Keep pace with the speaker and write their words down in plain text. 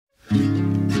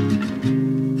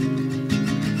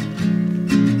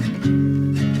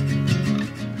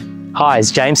Hi,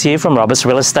 it's James here from Roberts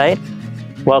Real Estate.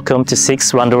 Welcome to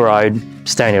 6 Rundle Road,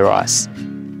 Stony.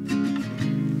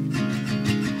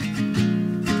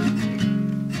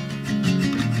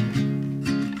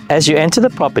 As you enter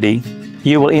the property,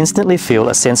 you will instantly feel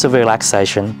a sense of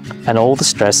relaxation and all the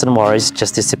stress and worries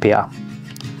just disappear.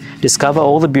 Discover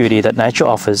all the beauty that nature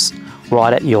offers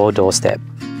right at your doorstep.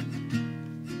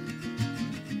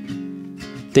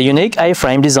 The unique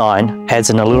A-frame design adds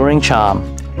an alluring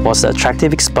charm, whilst the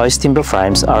attractive exposed timber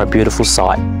frames are a beautiful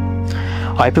sight.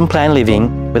 Open plan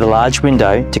living with a large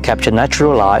window to capture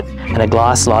natural light and a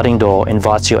glass sliding door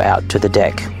invites you out to the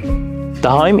deck.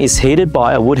 The home is heated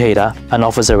by a wood heater and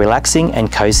offers a relaxing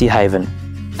and cosy haven.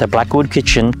 The blackwood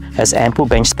kitchen has ample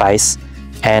bench space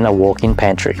and a walk-in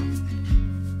pantry.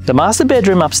 The master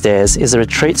bedroom upstairs is a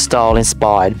retreat style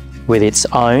inspired with its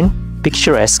own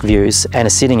picturesque views and a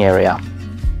sitting area.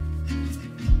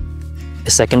 The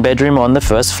second bedroom on the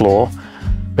first floor,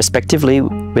 respectively,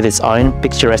 with its own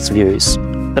picturesque views.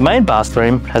 The main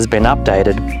bathroom has been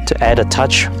updated to add a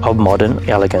touch of modern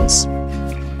elegance.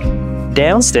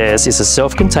 Downstairs is a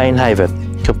self-contained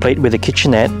haven, complete with a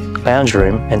kitchenette, lounge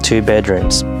room and 2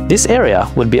 bedrooms. This area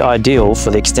would be ideal for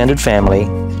the extended family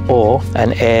or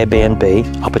an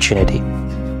Airbnb opportunity.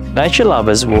 Nature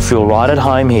lovers will feel right at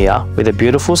home here with a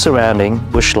beautiful surrounding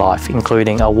bush life,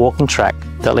 including a walking track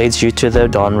that leads you to the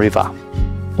Don River.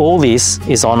 All this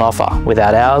is on offer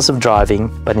without hours of driving,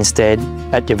 but instead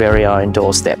at your very own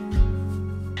doorstep.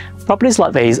 Properties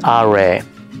like these are rare,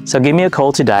 so give me a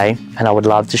call today and I would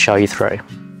love to show you through.